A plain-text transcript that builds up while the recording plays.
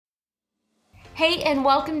Hey, and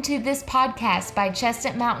welcome to this podcast by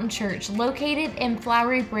Chestnut Mountain Church, located in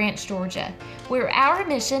Flowery Branch, Georgia, where our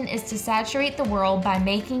mission is to saturate the world by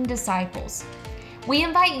making disciples. We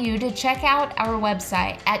invite you to check out our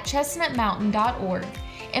website at chestnutmountain.org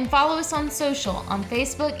and follow us on social on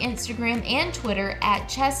Facebook, Instagram, and Twitter at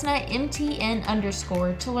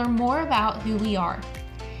chestnutmtn_ to learn more about who we are.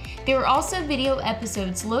 There are also video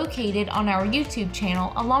episodes located on our YouTube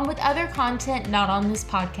channel, along with other content not on this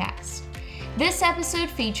podcast. This episode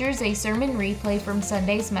features a sermon replay from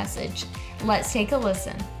Sunday's message. Let's take a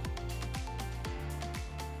listen.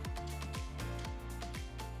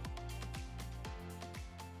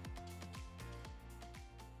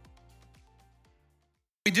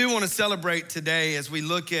 We do want to celebrate today as we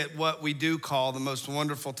look at what we do call the most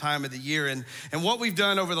wonderful time of the year. And what we've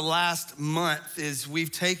done over the last month is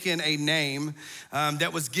we've taken a name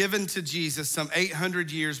that was given to Jesus some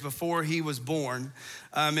 800 years before he was born.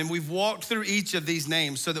 And we've walked through each of these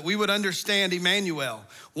names so that we would understand Emmanuel.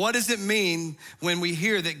 What does it mean when we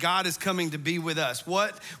hear that God is coming to be with us?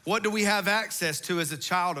 What do we have access to as a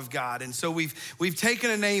child of God? And so we've taken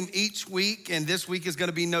a name each week, and this week is going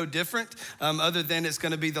to be no different, other than it's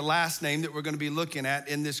going to be the last name that we're going to be looking at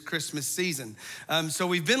in this Christmas season. So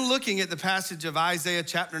we've been looking at the passage of Isaiah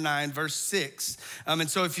chapter 9, verse 6. And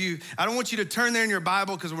so I don't want you to turn there in your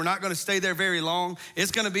Bible because we're not going to stay there very long.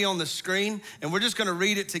 It's going to be on the screen, and we're just going to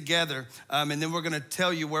read it together, and then we're going to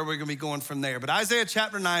tell you where we're going to be going from there. But Isaiah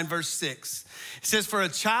chapter 9, verse 6, it says, "For a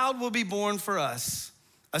child will be born for us,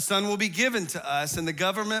 a son will be given to us, and the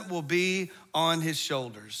government will be on his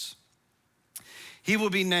shoulders. He will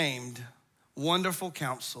be named Wonderful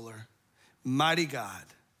Counselor, Mighty God,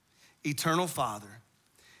 Eternal Father,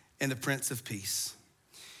 and the Prince of Peace."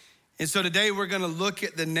 And so today we're going to look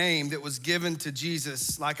at the name that was given to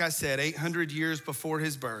Jesus, like I said, 800 years before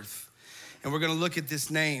his birth. And we're going to look at this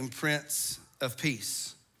name, Prince of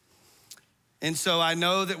Peace. And so I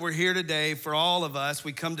know that we're here today for all of us.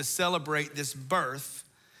 We come to celebrate this birth.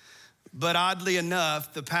 But oddly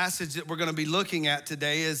enough, the passage that we're going to be looking at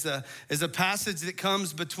today is a passage that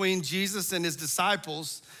comes between Jesus and his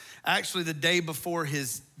disciples, actually the day before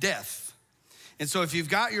his death. And so if you've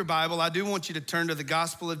got your Bible, I do want you to turn to the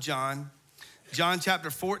Gospel of John, John chapter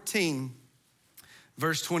 14,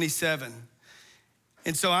 verse 27.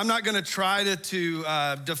 And so I'm not gonna try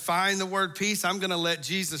to define the word peace. I'm gonna let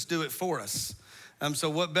Jesus do it for us. So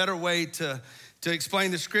what better way to explain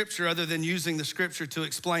the scripture other than using the scripture to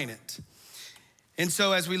explain it? And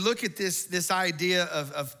so as we look at this idea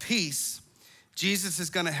of peace, Jesus is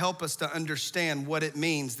gonna help us to understand what it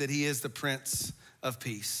means that he is the Prince of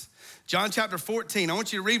Peace. John chapter 14, I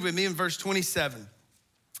want you to read with me in verse 27.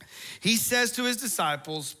 He says to his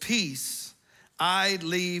disciples, "Peace I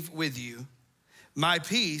leave with you. My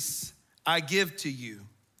peace I give to you.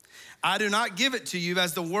 I do not give it to you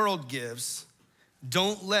as the world gives.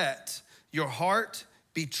 Don't let your heart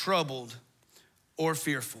be troubled or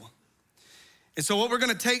fearful." And so what we're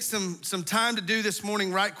gonna take some time to do this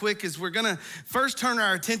morning right quick is we're gonna first turn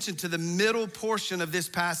our attention to the middle portion of this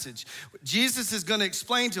passage. Jesus is gonna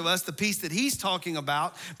explain to us the peace that he's talking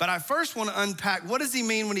about, but I first wanna unpack, what does he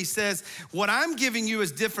mean when he says, what I'm giving you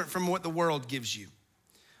is different from what the world gives you?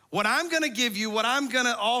 What I'm gonna give you, what I'm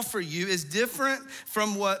gonna offer you is different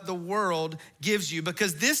from what the world gives you.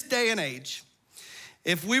 Because this day and age,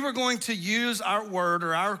 if we were going to use our word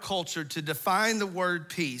or our culture to define the word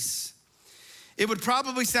peace, it would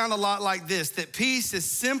probably sound a lot like this, that peace is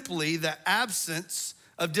simply the absence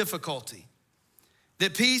of difficulty.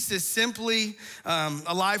 That peace is simply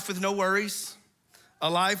a life with no worries, a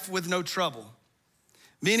life with no trouble.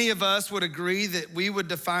 Many of us would agree that we would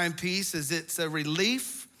define peace as it's a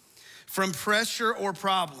relief from pressure or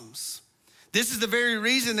problems. This is the very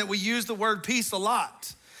reason that we use the word peace a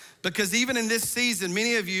lot, because even in this season,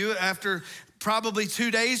 many of you, after probably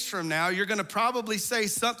 2 days from now, you're gonna probably say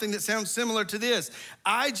something that sounds similar to this: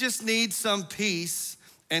 I just need some peace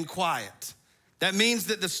and quiet. That means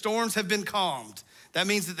that the storms have been calmed. That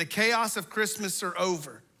means that the chaos of Christmas are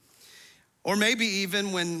over. Or maybe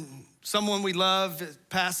even when someone we love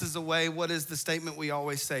passes away, what is the statement we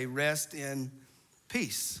always say? Rest in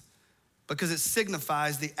peace. Because it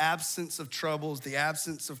signifies the absence of troubles, the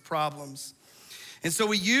absence of problems. And so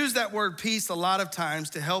we use that word peace a lot of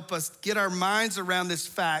times to help us get our minds around this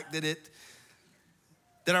fact that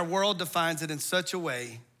our world defines it in such a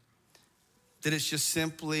way that it's just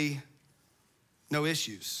simply no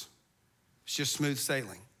issues. It's just smooth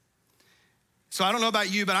sailing. So I don't know about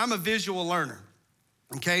you, but I'm a visual learner,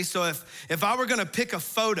 okay? So if I were gonna pick a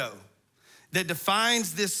photo that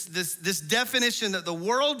defines this definition that the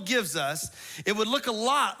world gives us, it would look a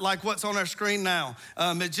lot like what's on our screen now.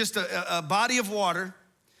 It's just a body of water.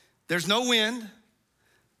 There's no wind.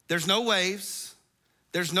 There's no waves.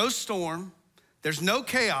 There's no storm. There's no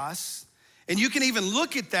chaos. And you can even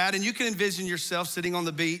look at that and you can envision yourself sitting on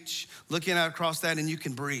the beach, looking out across that, and you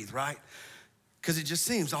can breathe, right? Because it just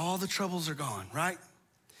seems all the troubles are gone, right?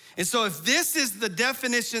 And so if this is the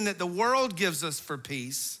definition that the world gives us for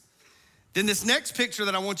peace, then this next picture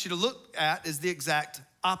that I want you to look at is the exact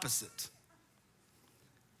opposite.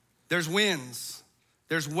 There's winds,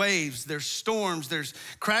 there's waves, there's storms, there's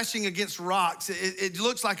crashing against rocks. It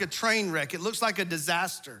looks like a train wreck. It looks like a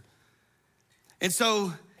disaster. And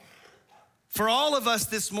so for all of us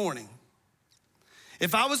this morning,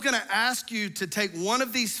 if I was gonna ask you to take one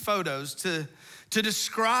of these photos to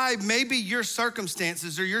describe maybe your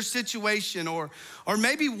circumstances or your situation or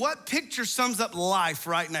maybe what picture sums up life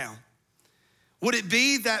right now, would it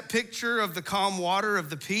be that picture of the calm water of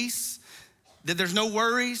the peace, that there's no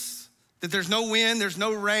worries, that there's no wind, there's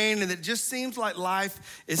no rain, and it just seems like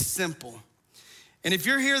life is simple? And if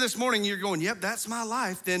you're here this morning, you're going, yep, that's my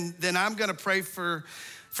life, then I'm gonna pray for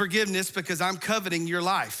forgiveness because I'm coveting your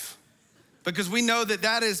life. Because we know that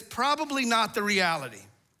that is probably not the reality.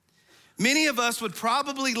 Many of us would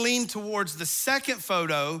probably lean towards the second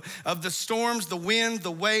photo of the storms, the wind, the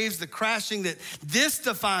waves, the crashing, that this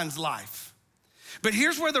defines life. But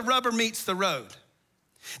here's where the rubber meets the road.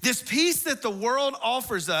 This peace that the world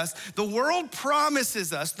offers us, the world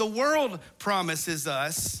promises us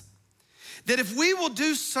that if we will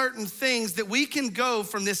do certain things, that we can go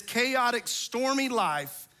from this chaotic, stormy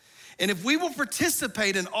life, and if we will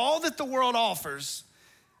participate in all that the world offers,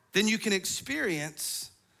 then you can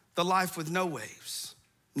experience the life with no waves,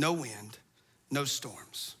 no wind, no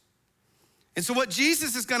storms. And so what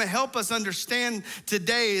Jesus is gonna help us understand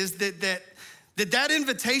today is that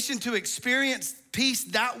invitation to experience peace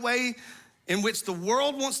that way in which the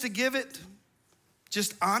world wants to give it,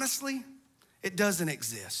 just honestly, it doesn't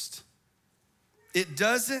exist. It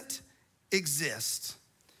doesn't exist.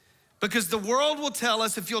 Because the world will tell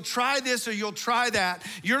us if you'll try this or you'll try that,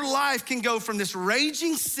 your life can go from this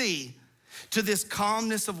raging sea to this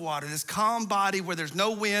calmness of water, this calm body where there's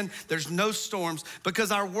no wind, there's no storms,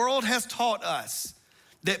 because our world has taught us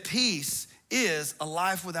that peace is a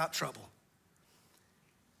life without trouble.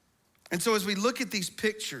 And so as we look at these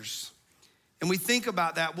pictures and we think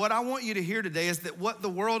about that, what I want you to hear today is that what the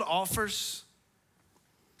world offers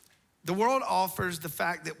the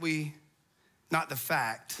fact that not the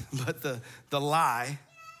fact, but the lie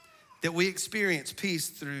that we experience peace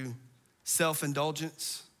through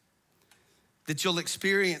self-indulgence, that you'll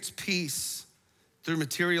experience peace through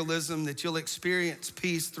materialism, that you'll experience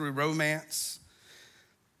peace through romance.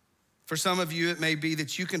 For some of you, it may be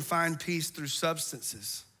that you can find peace through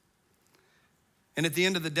substances. And at the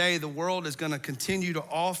end of the day, the world is gonna continue to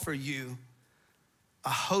offer you a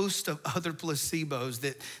host of other placebos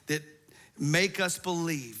that make us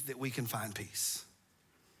believe that we can find peace.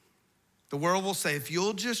 The world will say, if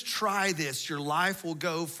you'll just try this, your life will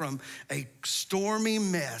go from a stormy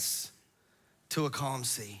mess to a calm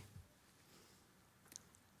sea.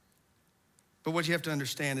 But what you have to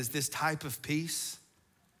understand is this type of peace,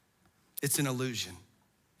 it's an illusion.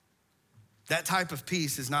 That type of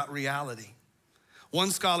peace is not reality.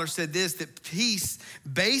 One scholar said this, that peace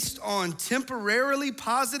based on temporarily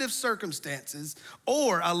positive circumstances,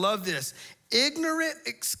 or I love this, ignorant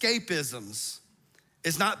escapisms,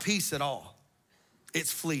 is not peace at all. It's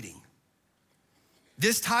fleeting.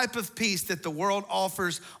 This type of peace that the world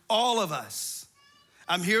offers all of us,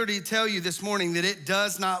 I'm here to tell you this morning that it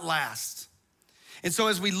does not last. And so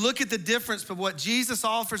as we look at the difference of what Jesus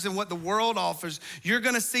offers and what the world offers, you're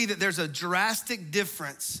gonna see that there's a drastic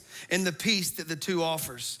difference in the peace that the two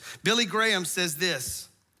offers. Billy Graham says this,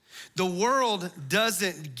 the world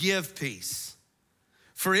doesn't give peace,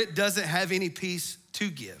 for it doesn't have any peace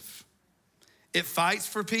to give. It fights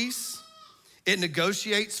for peace, it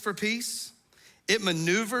negotiates for peace, it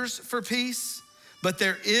maneuvers for peace, but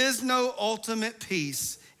there is no ultimate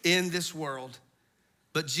peace in this world.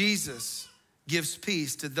 But Jesus gives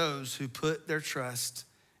peace to those who put their trust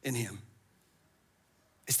in him.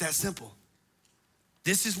 It's that simple.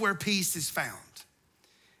 This is where peace is found.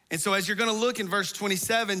 And so as you're gonna look in verse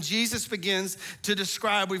 27, Jesus begins to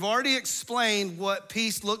describe, we've already explained what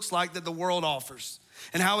peace looks like that the world offers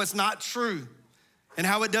and how it's not true and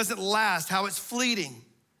how it doesn't last, how it's fleeting.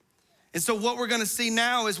 And so what we're gonna see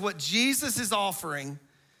now is what Jesus is offering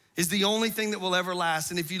is the only thing that will ever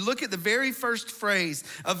last. And if you look at the very first phrase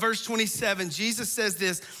of verse 27, Jesus says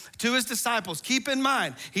this to his disciples. Keep in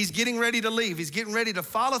mind, he's getting ready to leave. He's getting ready to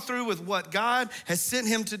follow through with what God has sent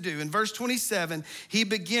him to do. In verse 27, he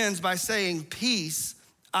begins by saying, peace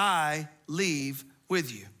I leave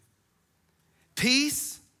with you.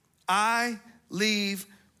 Peace I leave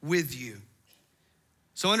with you.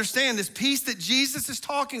 So understand this peace that Jesus is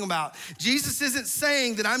talking about. Jesus isn't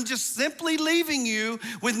saying that I'm just simply leaving you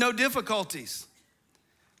with no difficulties.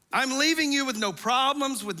 I'm leaving you with no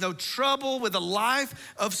problems, with no trouble, with a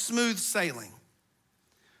life of smooth sailing.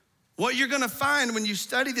 What you're gonna find when you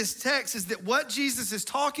study this text is that what Jesus is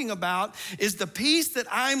talking about is the peace that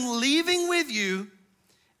I'm leaving with you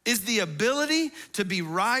is the ability to be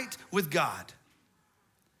right with God.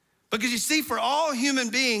 Because you see, for all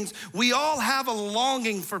human beings, we all have a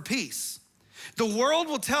longing for peace. The world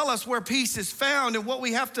will tell us where peace is found, and what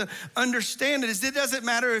we have to understand is it doesn't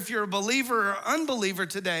matter if you're a believer or unbeliever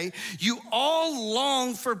today, you all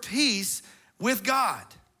long for peace with God,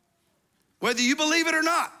 whether you believe it or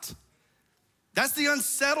not. That's the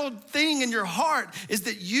unsettled thing in your heart, is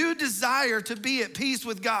that you desire to be at peace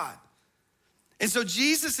with God. And so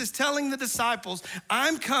Jesus is telling the disciples,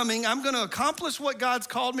 I'm coming, I'm gonna accomplish what God's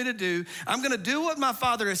called me to do. I'm gonna do what my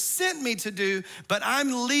Father has sent me to do, but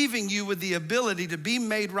I'm leaving you with the ability to be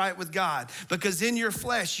made right with God, because in your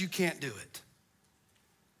flesh, you can't do it.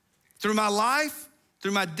 Through my life,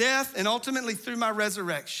 through my death, and ultimately through my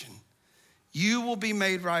resurrection, you will be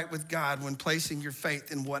made right with God when placing your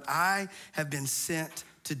faith in what I have been sent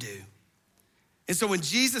to do. And so when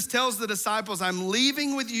Jesus tells the disciples, I'm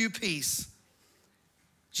leaving with you peace,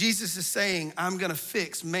 Jesus is saying, I'm gonna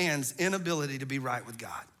fix man's inability to be right with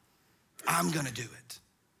God. I'm gonna do it.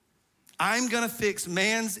 I'm gonna fix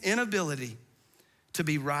man's inability to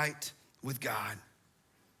be right with God.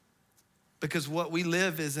 Because what we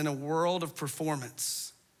live is in a world of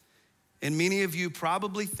performance. And many of you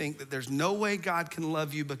probably think that there's no way God can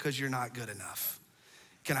love you because you're not good enough.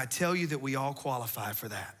 Can I tell you that we all qualify for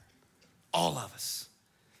that? All of us.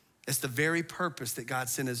 It's the very purpose that God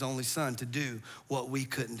sent his only son to do what we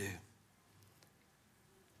couldn't do.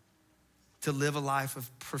 To live a life of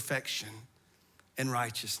perfection and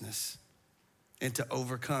righteousness and to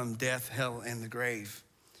overcome death, hell, and the grave.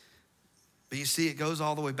 But you see, it goes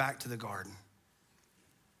all the way back to the garden.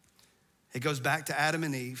 It goes back to Adam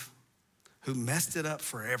and Eve, who messed it up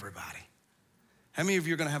for everybody. How many of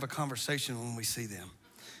you are gonna have a conversation when we see them?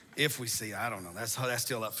 If we see, I don't know, that's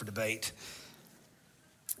still up for debate.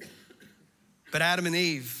 But Adam and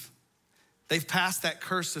Eve, they've passed that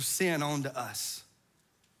curse of sin on to us.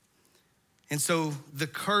 And so the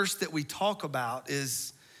curse that we talk about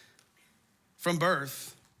is from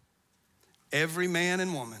birth, every man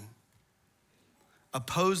and woman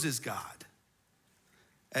opposes God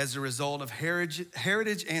as a result of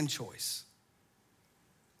heritage and choice.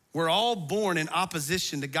 We're all born in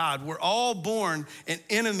opposition to God. We're all born an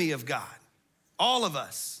enemy of God, all of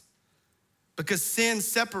us. Because sin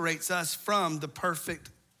separates us from the perfect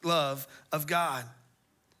love of God.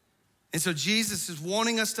 And so Jesus is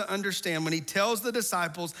wanting us to understand when he tells the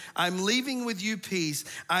disciples, I'm leaving with you peace.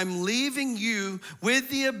 I'm leaving you with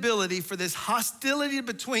the ability for this hostility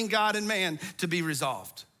between God and man to be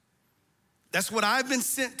resolved. That's what I've been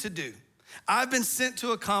sent to do. I've been sent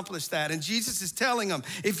to accomplish that. And Jesus is telling them,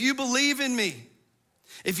 if you believe in me,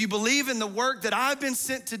 if you believe in the work that I've been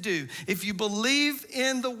sent to do, if you believe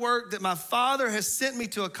in the work that my Father has sent me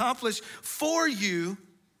to accomplish for you,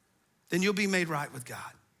 then you'll be made right with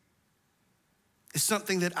God. It's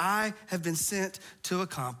something that I have been sent to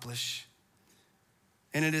accomplish.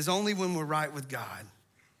 And it is only when we're right with God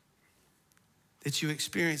that you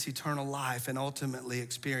experience eternal life and ultimately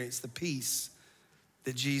experience the peace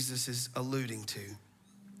that Jesus is alluding to.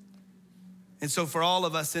 And so for all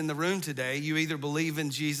of us in the room today, you either believe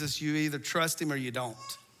in Jesus, you either trust him or you don't.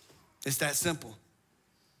 It's that simple.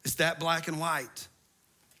 It's that black and white.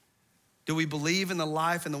 Do we believe in the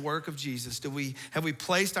life and the work of Jesus? Have we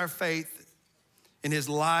placed our faith in his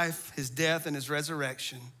life, his death, and his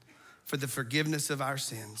resurrection for the forgiveness of our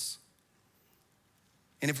sins?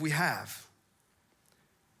 And if we have,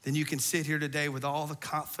 then you can sit here today with all the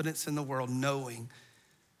confidence in the world knowing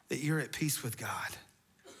that you're at peace with God.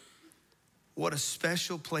 What a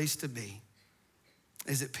special place to be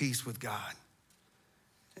is at peace with God.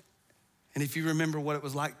 And if you remember what it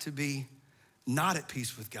was like to be not at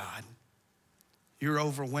peace with God, you're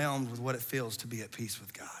overwhelmed with what it feels to be at peace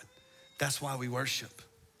with God. That's why we worship.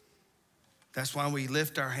 That's why we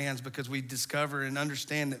lift our hands, because we discover and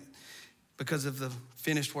understand that because of the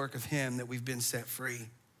finished work of him that we've been set free.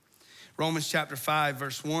 Romans chapter 5,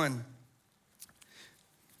 verse 1.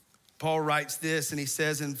 Paul writes this, and he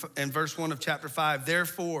says in verse 1 of chapter 5,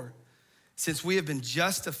 therefore, since we have been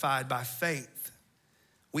justified by faith,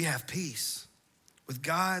 we have peace with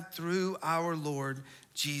God through our Lord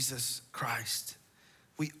Jesus Christ.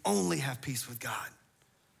 We only have peace with God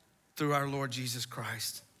through our Lord Jesus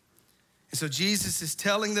Christ. And so Jesus is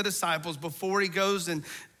telling the disciples before he goes and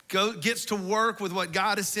gets to work with what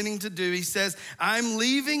God is sending to do, he says, I'm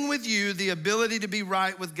leaving with you the ability to be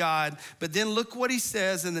right with God. But then look what he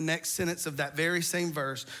says in the next sentence of that very same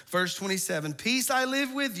verse, verse 27, peace I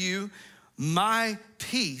live with you, my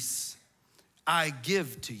peace I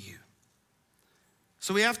give to you.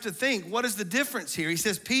 So we have to think, what is the difference here? He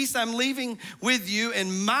says, peace I'm leaving with you,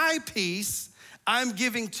 and my peace I'm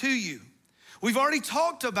giving to you. We've already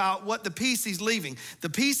talked about what the peace he's leaving.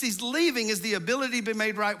 The peace he's leaving is the ability to be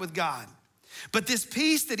made right with God. But this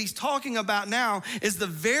peace that he's talking about now is the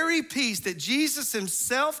very peace that Jesus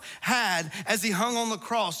himself had as he hung on the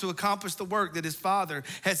cross to accomplish the work that his Father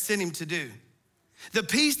had sent him to do. The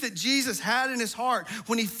peace that Jesus had in his heart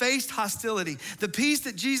when he faced hostility. The peace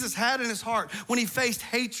that Jesus had in his heart when he faced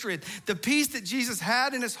hatred. The peace that Jesus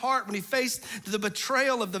had in his heart when he faced the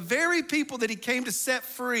betrayal of the very people that he came to set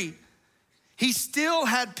free. He still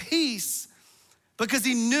had peace because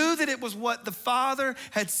he knew that it was what the Father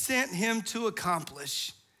had sent him to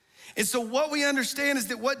accomplish. And so what we understand is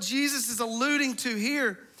that what Jesus is alluding to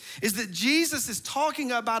here is that Jesus is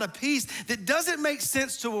talking about a peace that doesn't make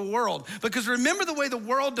sense to a world. Because remember the way the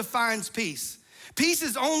world defines peace. Peace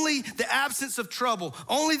is only the absence of trouble,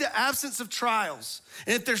 only the absence of trials.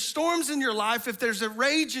 And if there's storms in your life, if there's a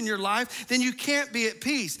rage in your life, then you can't be at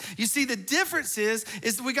peace. You see, the difference is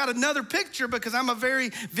we got another picture because I'm a very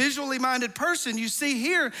visually minded person. You see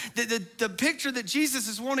here that the picture that Jesus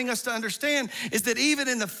is wanting us to understand is that even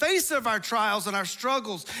in the face of our trials and our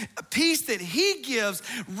struggles, a peace that he gives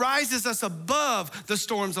rises us above the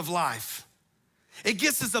storms of life. It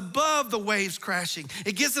gets us above the waves crashing.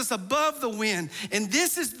 It gets us above the wind. And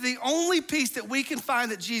this is the only peace that we can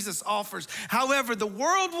find that Jesus offers. However, the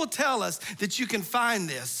world will tell us that you can find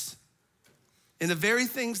this in the very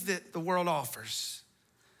things that the world offers.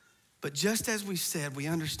 But just as we said, we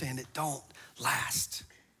understand it don't last.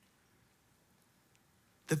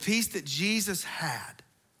 The peace that Jesus had,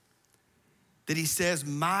 that he says,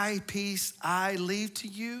 my peace I leave to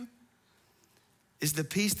you, is the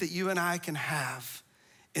peace that you and I can have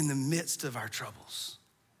in the midst of our troubles,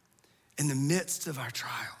 in the midst of our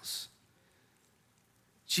trials.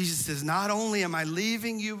 Jesus says, not only am I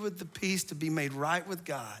leaving you with the peace to be made right with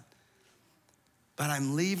God, but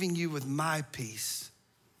I'm leaving you with my peace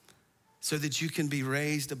so that you can be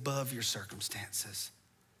raised above your circumstances,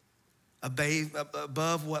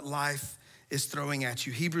 above what life is throwing at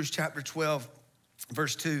you. Hebrews chapter 12,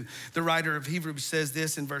 verse 2, the writer of Hebrews says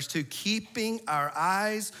this in verse 2, keeping our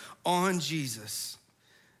eyes on Jesus,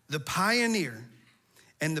 the pioneer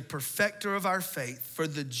and the perfecter of our faith, for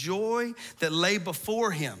the joy that lay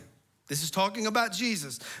before him. This is talking about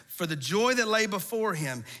Jesus. For the joy that lay before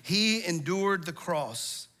him, he endured the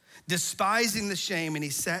cross, despising the shame, and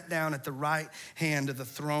he sat down at the right hand of the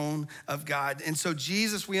throne of God. And so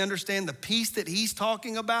Jesus, we understand the peace that he's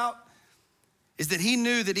talking about is that he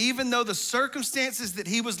knew that even though the circumstances that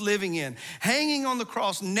he was living in, hanging on the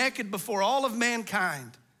cross naked before all of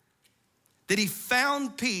mankind, that he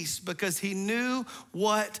found peace because he knew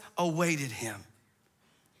what awaited him.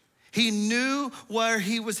 He knew where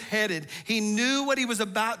he was headed. He knew what he was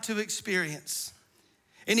about to experience.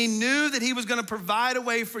 And he knew that he was going to provide a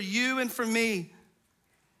way for you and for me.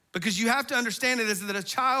 Because you have to understand it as that a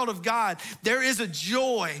child of God, there is a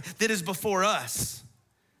joy that is before us.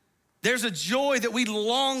 There's a joy that we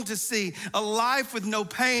long to see, a life with no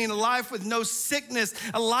pain, a life with no sickness,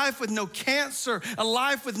 a life with no cancer, a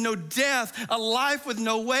life with no death, a life with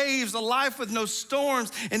no waves, a life with no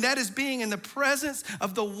storms. And that is being in the presence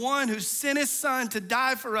of the one who sent his son to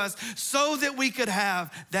die for us so that we could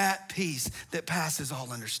have that peace that passes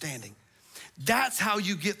all understanding. That's how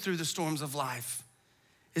you get through the storms of life,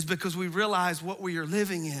 is because we realize what we are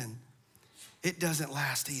living in, it doesn't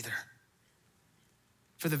last either.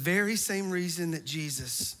 For the very same reason that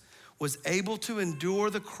Jesus was able to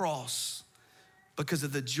endure the cross because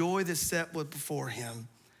of the joy that set before him,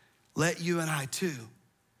 let you and I too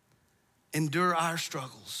endure our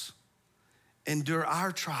struggles, endure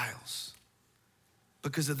our trials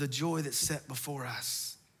because of the joy that's set before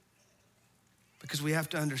us. Because we have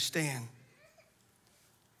to understand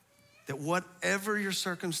that whatever your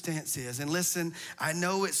circumstance is, and listen, I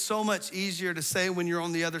know it's so much easier to say when you're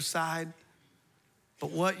on the other side, but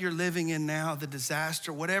what you're living in now, the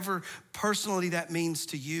disaster, whatever personally that means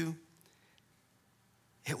to you,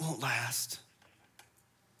 it won't last.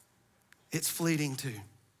 It's fleeting too.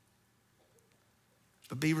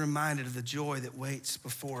 But be reminded of the joy that waits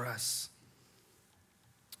before us.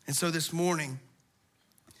 And so this morning,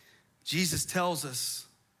 Jesus tells us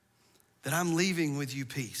that I'm leaving with you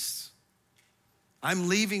peace. I'm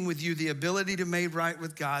leaving with you the ability to make right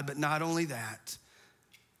with God, but not only that,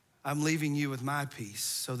 I'm leaving you with my peace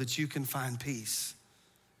so that you can find peace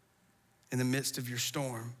in the midst of your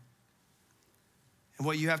storm. And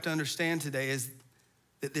what you have to understand today is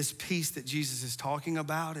that this peace that Jesus is talking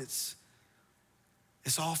about, it's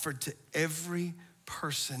offered to every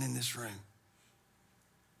person in this room.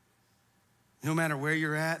 No matter where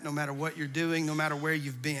you're at, no matter what you're doing, no matter where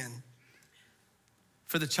you've been.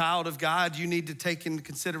 For the child of God, you need to take into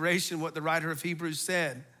consideration what the writer of Hebrews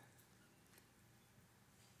said.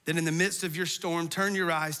 That in the midst of your storm, turn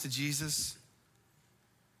your eyes to Jesus.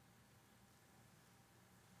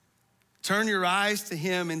 Turn your eyes to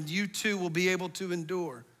him, and you too will be able to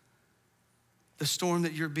endure the storm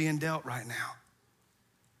that you're being dealt right now.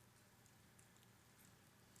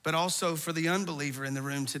 But also for the unbeliever in the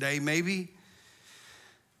room today, maybe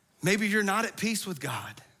you're not at peace with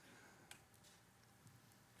God.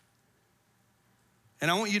 And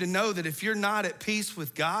I want you to know that if you're not at peace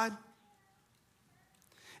with God,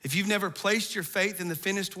 if you've never placed your faith in the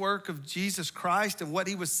finished work of Jesus Christ and what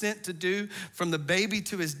he was sent to do from the baby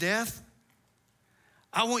to his death,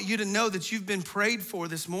 I want you to know that you've been prayed for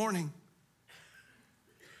this morning.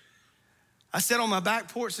 I sat on my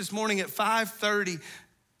back porch this morning at 5:30,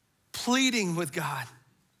 pleading with God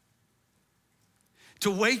to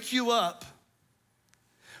wake you up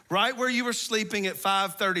right where you were sleeping at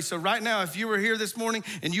 5:30. So right now, if you were here this morning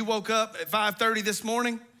and you woke up at 5:30 this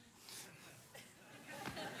morning,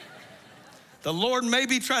 the Lord may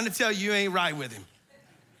be trying to tell you ain't right with him.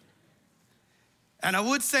 And I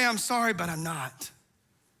would say I'm sorry, but I'm not.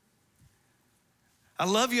 I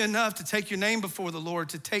love you enough to take your name before the Lord,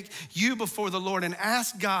 to take you before the Lord and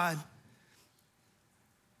ask God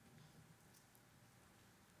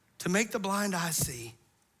to make the blind eye see,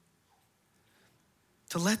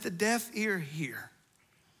 to let the deaf ear hear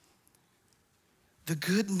the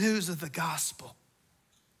good news of the gospel.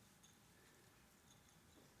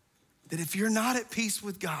 That if you're not at peace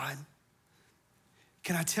with God,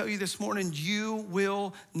 can I tell you this morning, you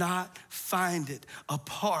will not find it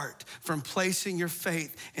apart from placing your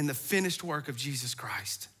faith in the finished work of Jesus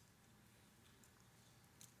Christ.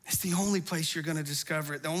 It's the only place you're gonna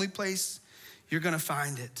discover it, the only place you're gonna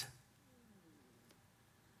find it.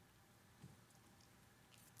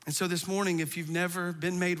 And so this morning, if you've never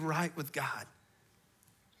been made right with God,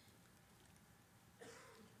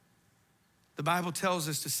 the Bible tells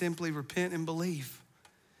us to simply repent and believe.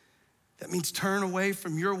 That means turn away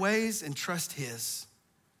from your ways and trust his.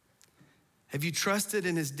 Have you trusted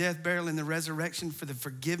in his death, burial, and the resurrection for the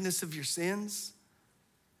forgiveness of your sins?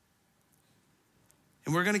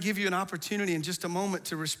 And we're gonna give you an opportunity in just a moment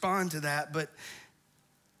to respond to that. But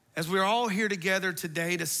as we're all here together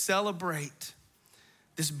today to celebrate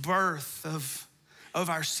this birth of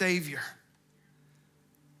our Savior,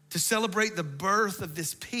 to celebrate the birth of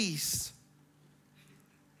this peace,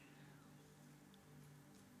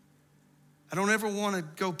 I don't ever want to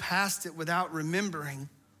go past it without remembering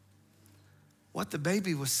what the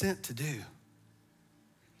baby was sent to do.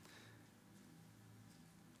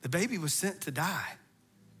 The baby was sent to die.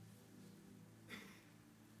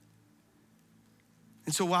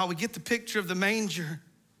 And so while we get the picture of the manger,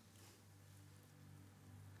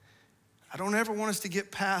 I don't ever want us to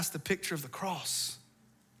get past the picture of the cross.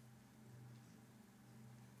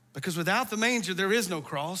 Because without the manger, there is no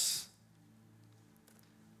cross.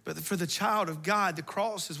 But for the child of God, the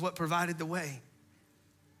cross is what provided the way.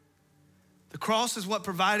 The cross is what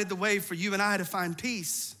provided the way for you and I to find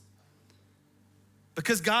peace.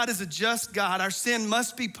 Because God is a just God, our sin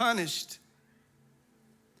must be punished.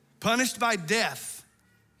 Punished by death.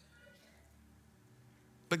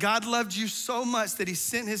 But God loved you so much that he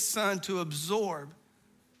sent his son to absorb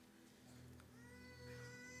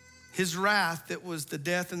his wrath that was the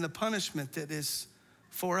death and the punishment that is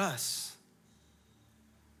for us.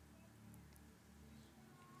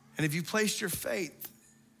 And have you placed your faith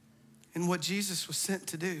in what Jesus was sent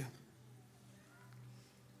to do?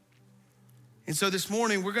 And so this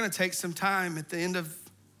morning, we're gonna take some time at the end of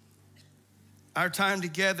our time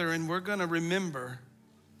together, and we're gonna remember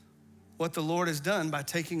what the Lord has done by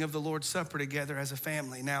taking of the Lord's Supper together as a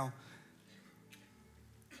family. Now,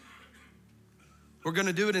 we're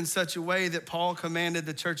gonna do it in such a way that Paul commanded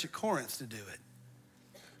the church at Corinth to do it.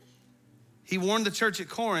 He warned the church at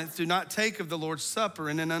Corinth, do not take of the Lord's Supper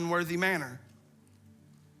in an unworthy manner.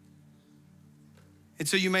 And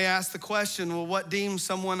so you may ask the question, well, what deems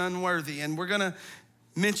someone unworthy? And we're gonna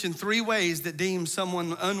mention 3 ways that deem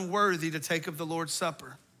someone unworthy to take of the Lord's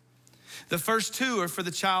Supper. The first 2 are for the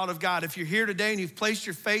child of God. If you're here today and you've placed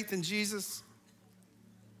your faith in Jesus,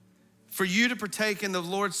 for you to partake in the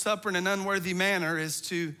Lord's Supper in an unworthy manner is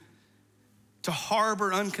to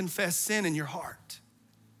harbor unconfessed sin in your heart.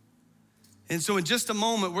 And so in just a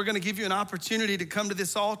moment, we're gonna give you an opportunity to come to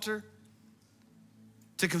this altar,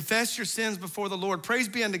 to confess your sins before the Lord. Praise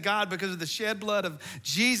be unto God, because of the shed blood of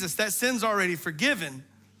Jesus, that sin's already forgiven,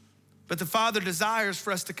 but the Father desires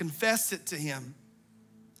for us to confess it to him.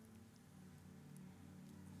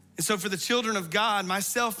 And so for the children of God,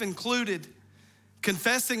 myself included,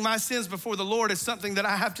 confessing my sins before the Lord is something that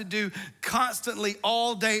I have to do constantly,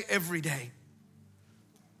 all day, every day.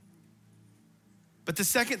 But the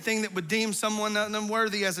second thing that would deem someone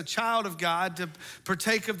unworthy as a child of God to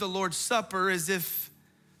partake of the Lord's Supper is if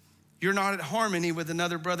you're not at harmony with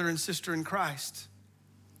another brother and sister in Christ.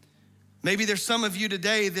 Maybe there's some of you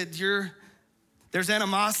today that there's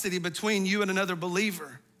animosity between you and another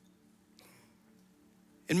believer.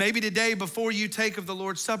 And maybe today, before you take of the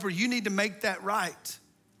Lord's Supper, you need to make that right.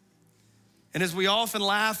 And as we often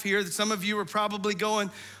laugh here, that some of you are probably going,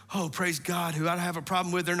 oh, praise God, who I have a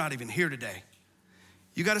problem with, they're not even here today.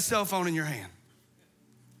 You got a cell phone in your hand.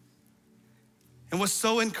 And what's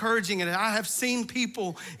so encouraging, and I have seen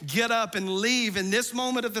people get up and leave in this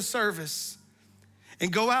moment of the service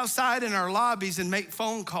and go outside in our lobbies and make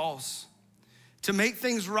phone calls to make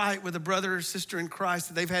things right with a brother or sister in Christ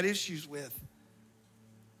that they've had issues with.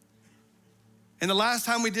 And the last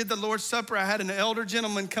time we did the Lord's Supper, I had an elder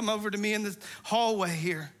gentleman come over to me in the hallway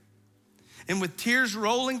here. And with tears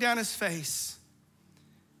rolling down his face,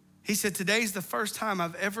 he said, today's the first time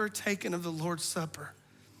I've ever taken of the Lord's Supper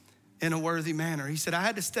in a worthy manner. He said, I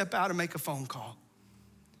had to step out and make a phone call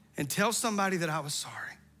and tell somebody that I was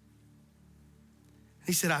sorry.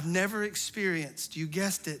 He said, I've never experienced, you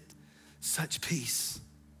guessed it, such peace.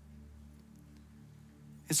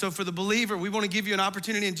 And so for the believer, we want to give you an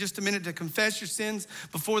opportunity in just a minute to confess your sins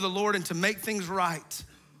before the Lord and to make things right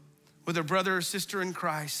with a brother or sister in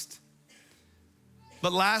Christ.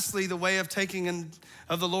 But lastly, the way of taking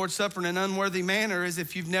of the Lord's Supper in an unworthy manner is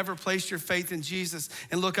if you've never placed your faith in Jesus.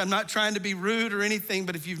 And look, I'm not trying to be rude or anything,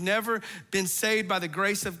 but if you've never been saved by the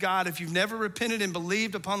grace of God, if you've never repented and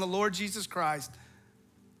believed upon the Lord Jesus Christ,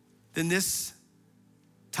 then this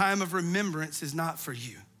time of remembrance is not for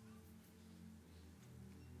you.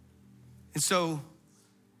 And so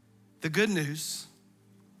the good news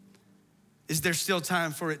is there's still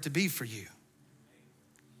time for it to be for you.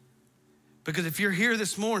 Because if you're here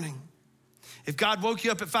this morning, if God woke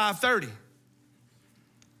you up at 5:30,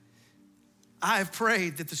 I have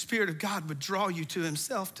prayed that the Spirit of God would draw you to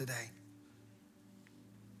himself today.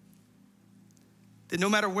 That no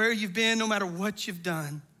matter where you've been, no matter what you've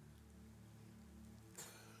done,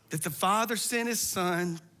 that the Father sent his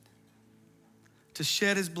Son to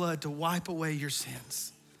shed his blood to wipe away your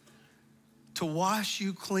sins, to wash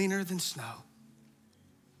you cleaner than snow.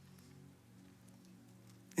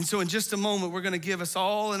 And so in just a moment, we're gonna give us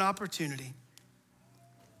all an opportunity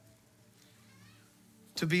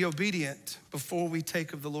to be obedient before we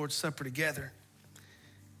take of the Lord's Supper together.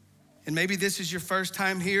 And maybe this is your first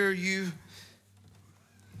time here. You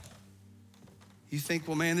think,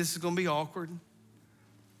 well, man, this is gonna be awkward.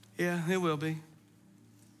 Yeah, it will be.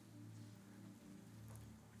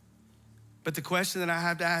 But the question that I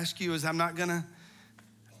have to ask you is I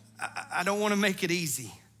don't wanna make it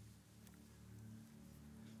easy.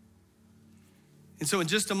 And so in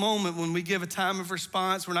just a moment, when we give a time of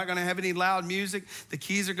response, we're not gonna have any loud music. The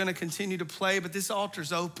keys are gonna continue to play, but this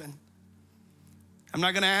altar's open. I'm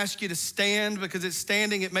not gonna ask you to stand because it's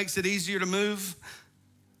standing, it makes it easier to move.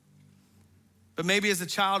 But maybe as a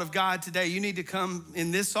child of God today, you need to come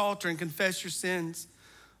in this altar and confess your sins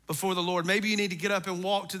before the Lord. Maybe you need to get up and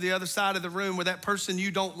walk to the other side of the room where that person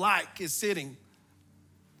you don't like is sitting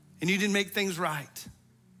and you didn't make things right.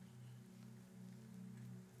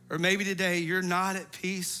 Or maybe today you're not at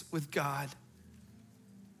peace with God.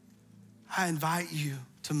 I invite you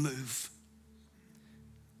to move.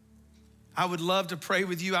 I would love to pray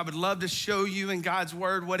with you. I would love to show you in God's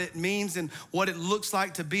word what it means and what it looks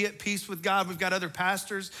like to be at peace with God. We've got other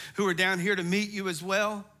pastors who are down here to meet you as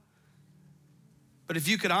well. But if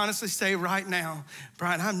you could honestly say right now,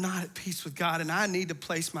 Brian, I'm not at peace with God and I need to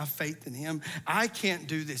place my faith in him. I can't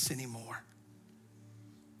do this anymore.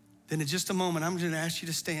 Then in just a moment, I'm gonna ask you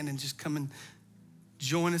to stand and just come and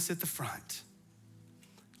join us at the front,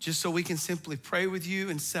 just so we can simply pray with you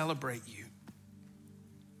and celebrate you.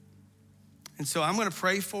 And so I'm gonna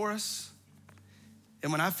pray for us.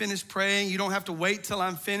 And when I finish praying, you don't have to wait till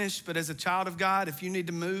I'm finished, but as a child of God, if you need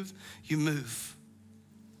to move, you move.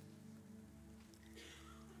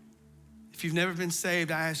 If you've never been saved,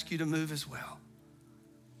 I ask you to move as well.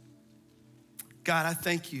 God, I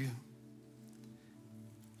thank you.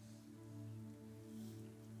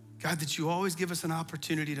 God, that you always give us an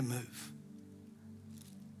opportunity to move.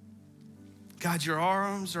 God, your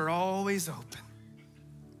arms are always open.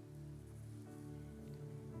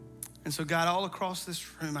 And so God, all across this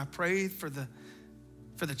room, I pray for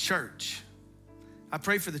the church. I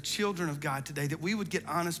pray for the children of God today, that we would get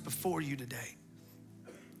honest before you today,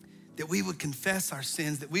 that we would confess our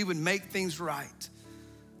sins, that we would make things right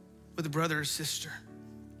with a brother or sister.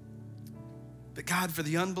 But God, for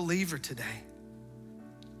the unbeliever today,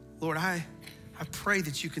 Lord, I pray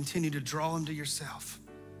that you continue to draw them to yourself.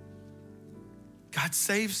 God,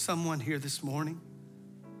 save someone here this morning.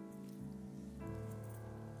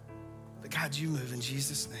 But God, you move in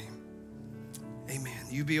Jesus' name. Amen.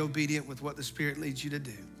 You be obedient with what the Spirit leads you to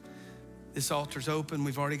do. This altar's open.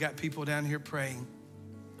 We've already got people down here praying.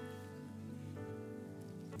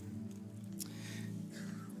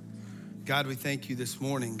 God, we thank you this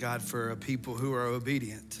morning, God, for a people who are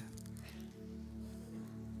obedient.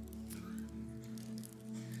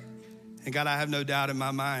 And God, I have no doubt in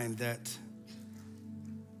my mind that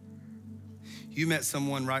you met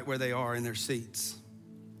someone right where they are in their seats.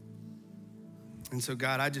 And so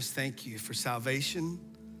God, I just thank you for salvation.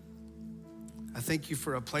 I thank you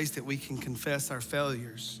for a place that we can confess our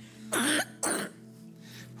failures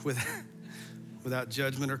without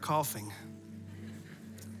judgment or coughing.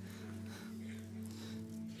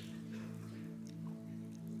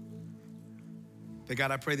 But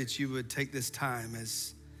God, I pray that you would take this time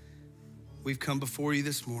as we've come before you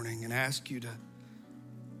this morning and ask you to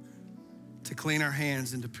clean our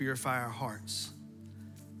hands and to purify our hearts.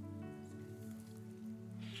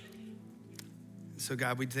 So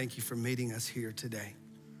God, we thank you for meeting us here today.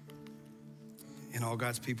 And all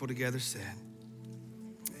God's people together said,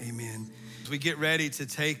 amen. As we get ready to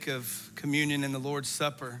take of communion in the Lord's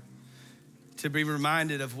Supper, to be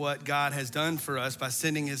reminded of what God has done for us by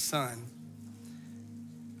sending his son,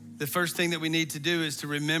 the first thing that we need to do is to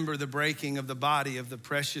remember the breaking of the body of the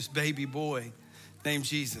precious baby boy named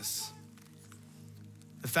Jesus.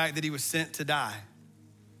 The fact that he was sent to die.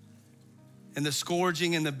 And the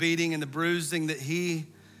scourging and the beating and the bruising that he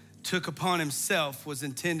took upon himself was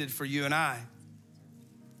intended for you and I.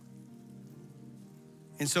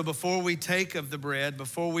 And so before we take of the bread,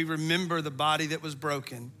 before we remember the body that was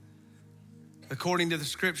broken, according to the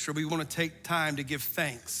scripture, we want to take time to give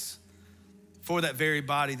thanks for that very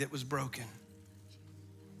body that was broken.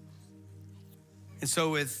 And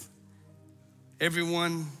so with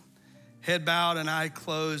everyone head bowed and eye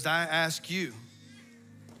closed, I ask you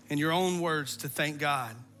in your own words to thank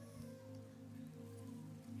God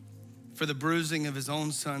for the bruising of his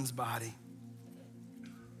own son's body.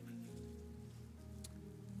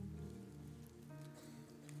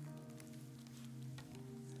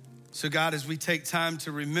 So God, as we take time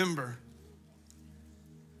to remember,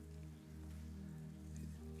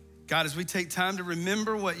 God, as we take time to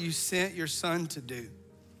remember what you sent your son to do,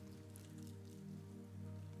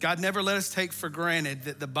 God, never let us take for granted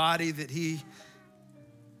that the body that he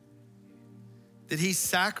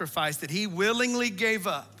sacrificed, that he willingly gave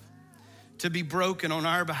up to be broken on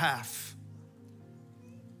our behalf.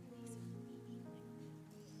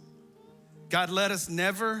 God, let us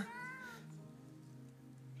never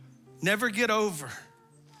get over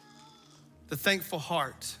the thankful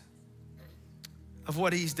heart of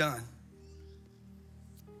what he's done.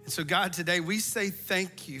 And so God, today we say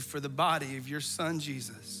thank you for the body of your son,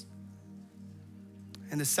 Jesus,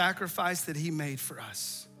 and the sacrifice that he made for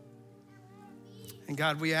us. And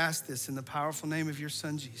God, we ask this in the powerful name of your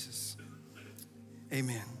son, Jesus.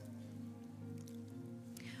 Amen.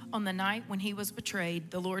 On the night when he was betrayed,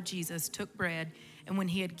 the Lord Jesus took bread, and when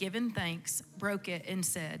he had given thanks, broke it and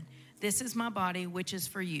said, "This is my body, which is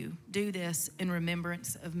for you. Do this in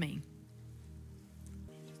remembrance of me."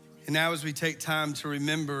 And now as we take time to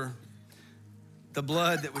remember the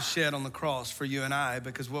blood that was shed on the cross for you and I,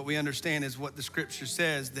 because what we understand is what the scripture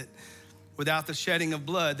says, that without the shedding of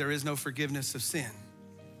blood, there is no forgiveness of sin.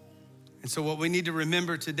 And so what we need to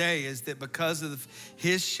remember today is that because of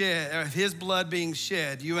his blood being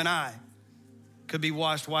shed, you and I could be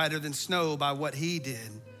washed whiter than snow by what he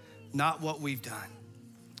did, not what we've done.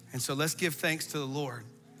 And so let's give thanks to the Lord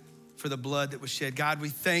for the blood that was shed. God, we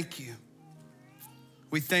thank you.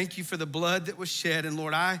 We thank you for the blood that was shed. And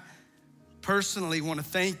Lord, I personally want to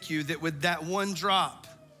thank you that with that one drop,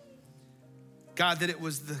 God, that it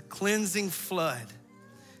was the cleansing flood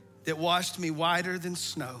that washed me whiter than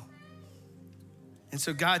snow. And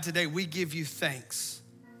so, God, today we give you thanks.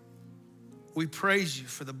 We praise you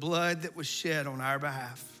for the blood that was shed on our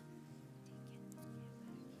behalf.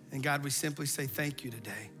 And God, we simply say thank you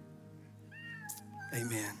today.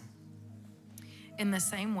 Amen. In the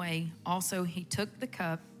same way, also he took the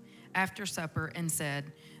cup after supper and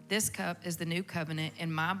said, "This cup is the new covenant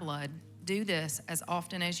in my blood. Do this as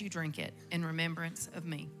often as you drink it in remembrance of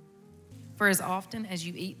me. For as often as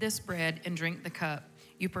you eat this bread and drink the cup,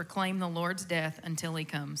 you proclaim the Lord's death until he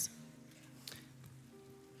comes."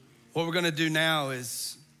 What we're going to do now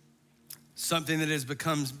is something that has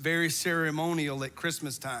become very ceremonial at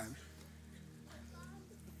Christmas time.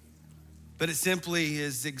 But it simply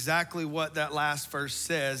is exactly what that last verse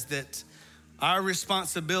says, that our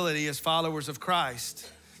responsibility as followers of Christ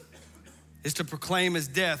is to proclaim his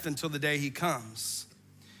death until the day he comes.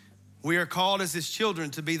 We are called as his children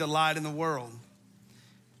to be the light in the world.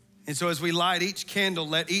 And so as we light each candle,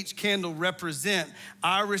 let each candle represent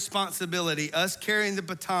our responsibility, us carrying the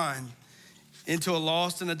baton into a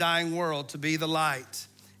lost and a dying world to be the light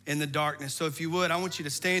in the darkness. So if you would, I want you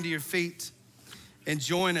to stand to your feet and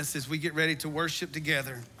join us as we get ready to worship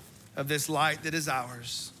together of this light that is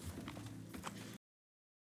ours.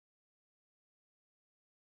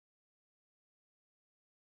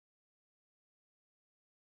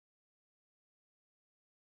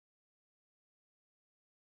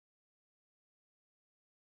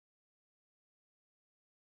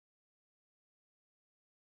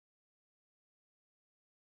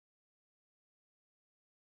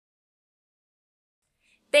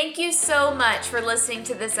 Thank you so much for listening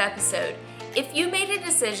to this episode. If you made a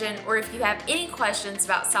decision or if you have any questions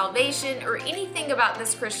about salvation or anything about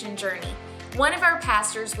this Christian journey, one of our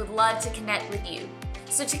pastors would love to connect with you.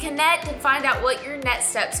 So to connect and find out what your next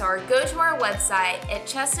steps are, go to our website at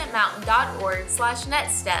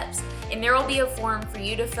chestnutmountain.org/nextsteps, and there will be a form for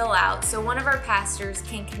you to fill out so one of our pastors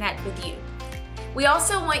can connect with you. We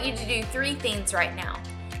also want you to do 3 things right now.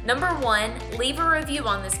 Number 1, leave a review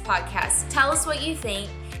on this podcast. Tell us what you think.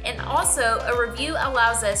 And also, a review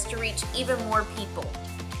allows us to reach even more people.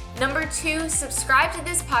 Number 2, subscribe to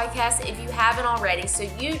this podcast if you haven't already so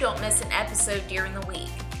you don't miss an episode during the week.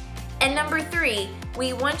 And number 3,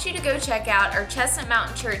 we want you to go check out our Chestnut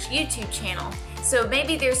Mountain Church YouTube channel. So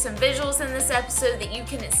maybe there's some visuals in this episode that you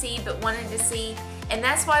couldn't see but wanted to see, and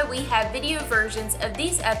that's why we have video versions of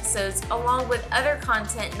these episodes along with other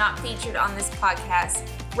content not featured on this podcast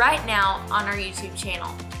right now on our YouTube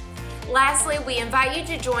channel. Lastly, we invite you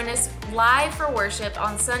to join us live for worship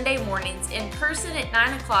on Sunday mornings in person at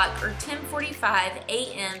 9 o'clock or 10:45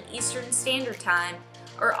 a.m. Eastern Standard Time,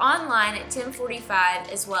 or online at 10:45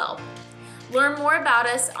 as well. Learn more about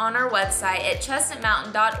us on our website at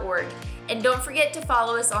chestnutmountain.org, and don't forget to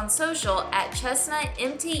follow us on social at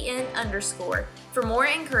chestnutmtn_ for more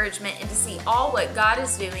encouragement and to see all what God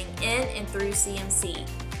is doing in and through CMC.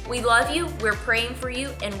 We love you, we're praying for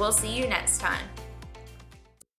you, and we'll see you next time.